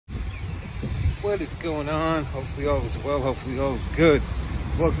What is going on? Hopefully all is well, hopefully all is good.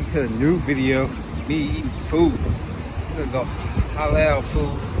 Welcome to a new video, me eating food. I'm gonna go halal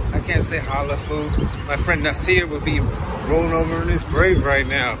food. I can't say halal food. My friend Nasir would be rolling over in his grave right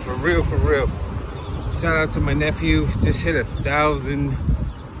now, for real, for real. Shout out to my nephew, just hit 1,000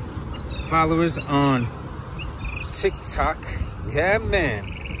 followers on TikTok. Yeah,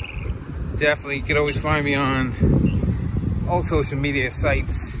 man. Definitely, you can always find me on all social media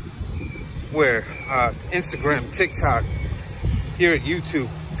sites where Instagram, TikTok, here at YouTube,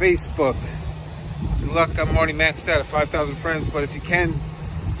 Facebook. Good luck, I'm already maxed out at 5,000 friends, but if you can,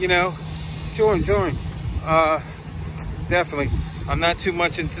 you know, join. Definitely. I'm not too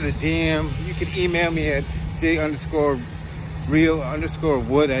much into the DM. You can email me at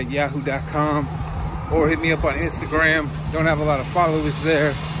j_real_wood@yahoo.com or hit me up on Instagram. Don't have a lot of followers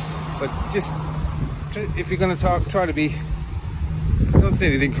there, but just if you're gonna talk, try to be, don't say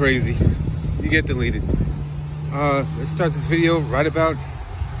anything crazy. You get deleted. Let's start this video right about,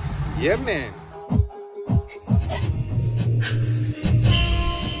 yeah, man.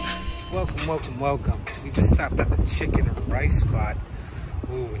 Welcome. We just stopped at the chicken and rice spot.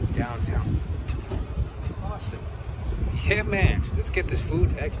 Ooh, in downtown Austin. Yeah, man. Let's get this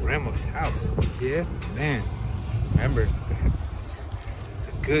food at Grandma's house. Yeah, man. Remember, it's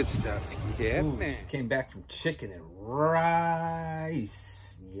a good stuff. Yeah, ooh, man. Just came back from chicken and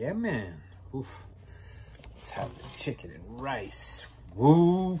rice. Yeah, man. Oof. Let's have this chicken and rice.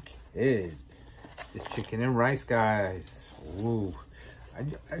 Woo, kid. This chicken and rice, guys. Woo. I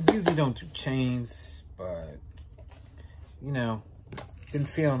usually don't do chains, but, you know, been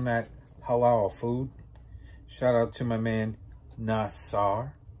feeling that halal food. Shout out to my man,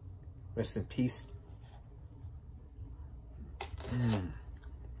 Nasir. Rest in peace.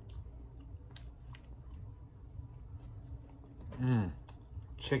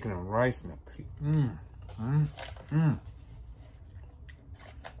 Chicken and rice and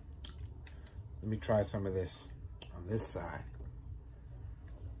Let me try some of this on this side.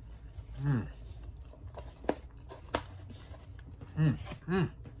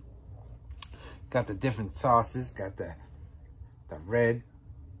 Got the different sauces. Got the red,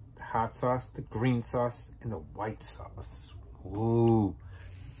 the hot sauce, the green sauce, and the white sauce. Ooh.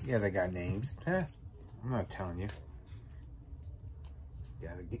 Yeah, they got names. I'm not telling you.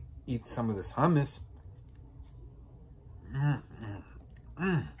 Gotta eat some of this hummus.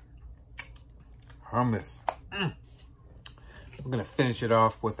 Hummus. We're gonna finish it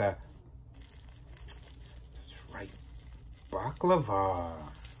off with a, that's right, baklava.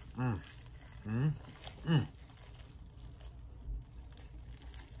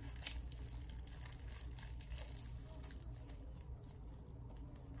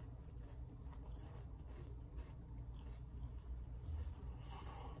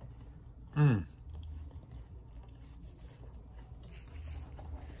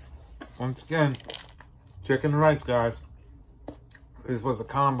 Once again, chicken and rice, guys. This was a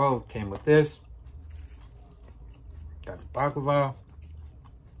combo. Came with this. Got the baklava.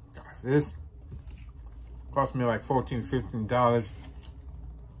 Got this. Cost me like $14, $15.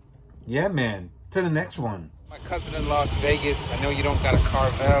 Yeah, man. To the next one. My cousin in Las Vegas. I know you don't got a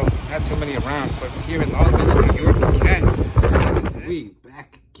Carvel. Not too many around, but here in Long Beach, New York, you can. We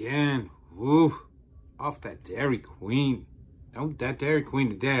back again. Woo. Off that Dairy Queen. Oh, that Dairy Queen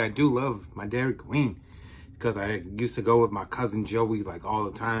today. I do love my Dairy Queen because I used to go with my cousin Joey like all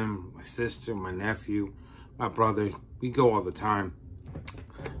the time. My sister, my nephew, my brother. We go all the time.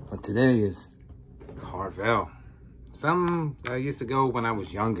 But today is Carvel. Something I used to go when I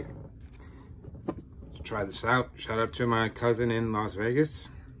was younger. Let's try this out. Shout out to my cousin in Las Vegas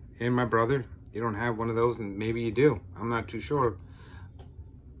and my brother. You don't have one of those, and maybe you do. I'm not too sure.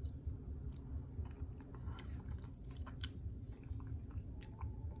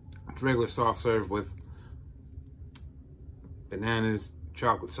 It's regular soft serve with bananas,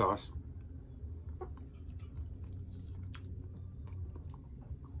 chocolate sauce.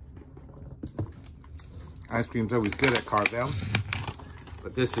 Ice cream's always good at Carvel,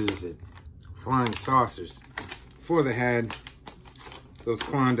 but this is it. Flying saucers. Before they had those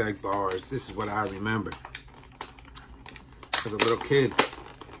Klondike bars, this is what I remember. As a little kid,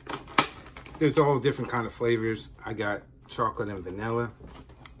 there's all different kind of flavors. I got chocolate and vanilla.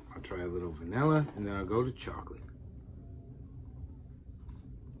 I'll try a little vanilla, and then I'll go to chocolate.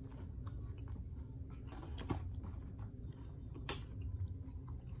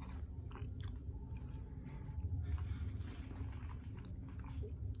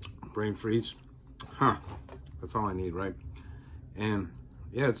 Brain freeze. Huh. That's all I need, right? And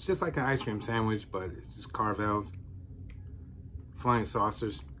yeah, it's just like an ice cream sandwich, but it's just Carvel's. Flying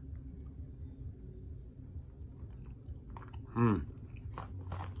saucers.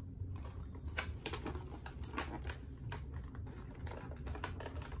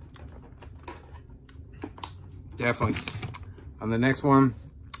 Definitely. On the next one,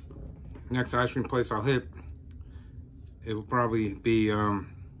 next ice cream place I'll hit, it will probably be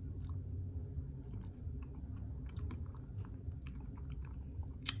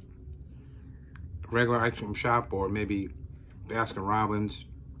regular ice cream shop, or maybe Baskin Robbins.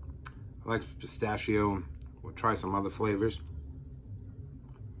 I like pistachio. We'll try some other flavors.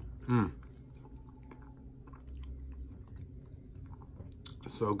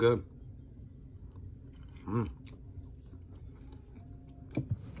 So good.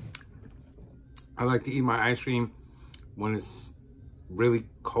 I like to eat my ice cream when it's really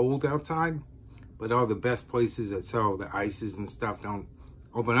cold outside, but all the best places that sell the ices and stuff don't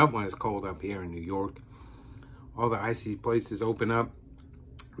open up when it's cold up here in New York. All the icy places open up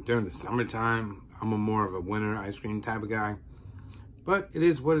during the summertime. I'm more of a winter ice cream type of guy, but it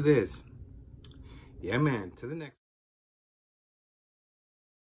is what it is. Yeah, man, to the next.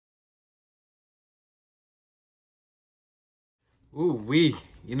 Ooh,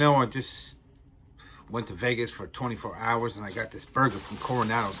 you know, I just went to Vegas for 24 hours and I got this burger from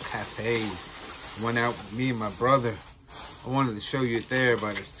Coronado's Cafe. Went out with me and my brother. I wanted to show you it there,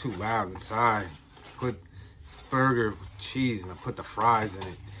 but it's too loud inside. Put burger with cheese and I put the fries in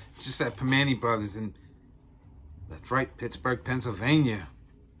it. Just at Primanti Brothers in, that's right, Pittsburgh, Pennsylvania.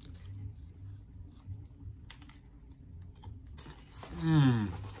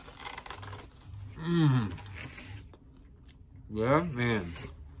 Yeah, man.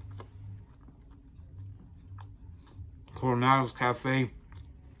 Coronado's Cafe.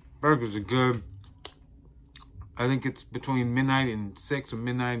 Burgers are good. I think it's between midnight and 6 or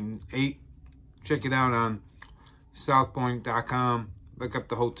midnight and 8. Check it out on southpoint.com. Look up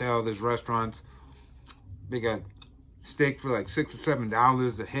the hotel. There's restaurants. They got steak for like $6 or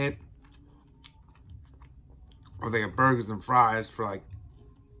 $7 a hit. Or they got burgers and fries for like,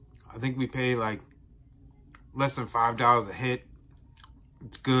 I think we pay like less than $5 a hit.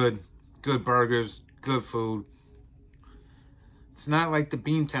 It's good. Good burgers. Good food. It's not like the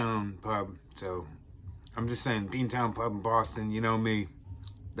Beantown pub. So I'm just saying, Beantown pub in Boston, you know me.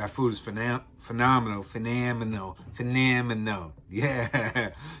 That food is phenomenal. Yeah,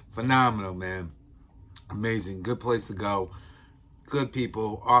 phenomenal, man. Amazing. Good place to go. Good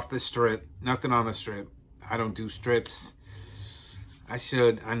people. Off the strip. Nothing on the strip. I don't do strips. I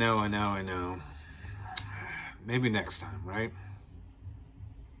should. I know. Maybe next time, right?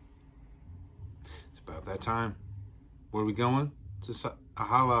 It's about that time. Where are we going? To a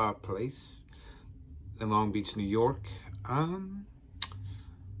halal place in Long Beach, New York.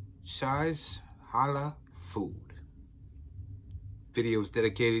 Charles Halal Food. Videos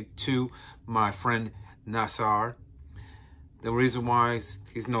dedicated to my friend Nassar. The reason why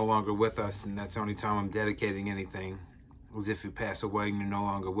he's no longer with us, and that's the only time I'm dedicating anything, is if you pass away and you're no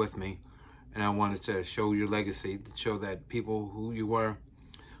longer with me. And I wanted to show your legacy, to show that people who you were,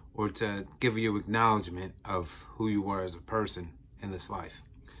 or to give you acknowledgement of who you were as a person in this life.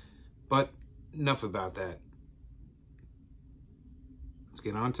 But enough about that. Let's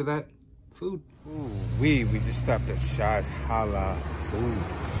get on to that food. Ooh, we just stopped at Shai's Halal Food.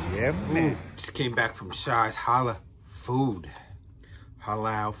 Yeah, man. Just came back from Shai's Halal Food.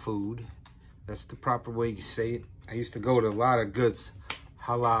 Halal food. That's the proper way you say it. I used to go to a lot of good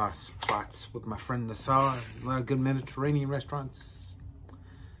halal spots with my friend Nassar. A lot of good Mediterranean restaurants.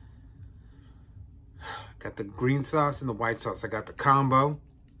 Got the green sauce and the white sauce. I got the combo.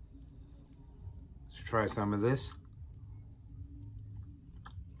 Let's try some of this.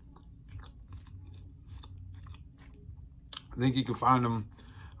 I think you can find them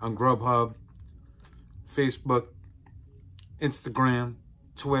on Grubhub, Facebook, Instagram,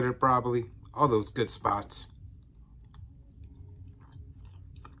 Twitter, probably. All those good spots.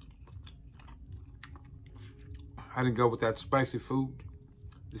 I didn't go with that spicy food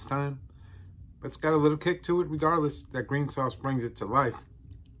this time, but it's got a little kick to it regardless. That green sauce brings it to life.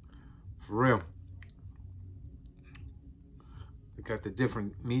 For real. We got the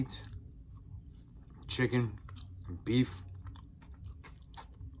different meats. Chicken and beef.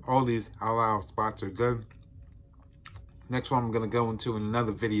 All these halal spots are good. Next one I'm going to go into in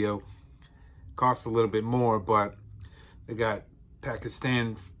another video. Costs a little bit more, but they got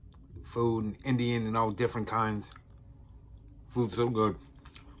Pakistan food and Indian and all different kinds. Food's so good.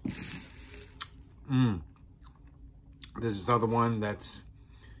 There's this other one that's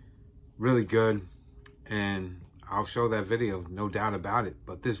really good, and I'll show that video, no doubt about it.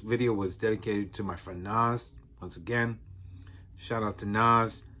 But this video was dedicated to my friend Nas. Once again, shout out to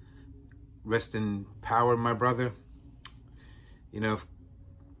Nas. Rest in power, my brother. you know,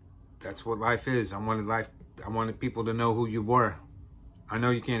 that's what life is. I wanted people to know who you were. I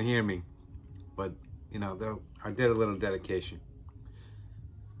know you can't hear me, but you know, I did a little dedication.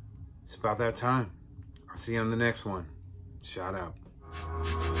 It's about that time. I'll see you on the next one. Shout out.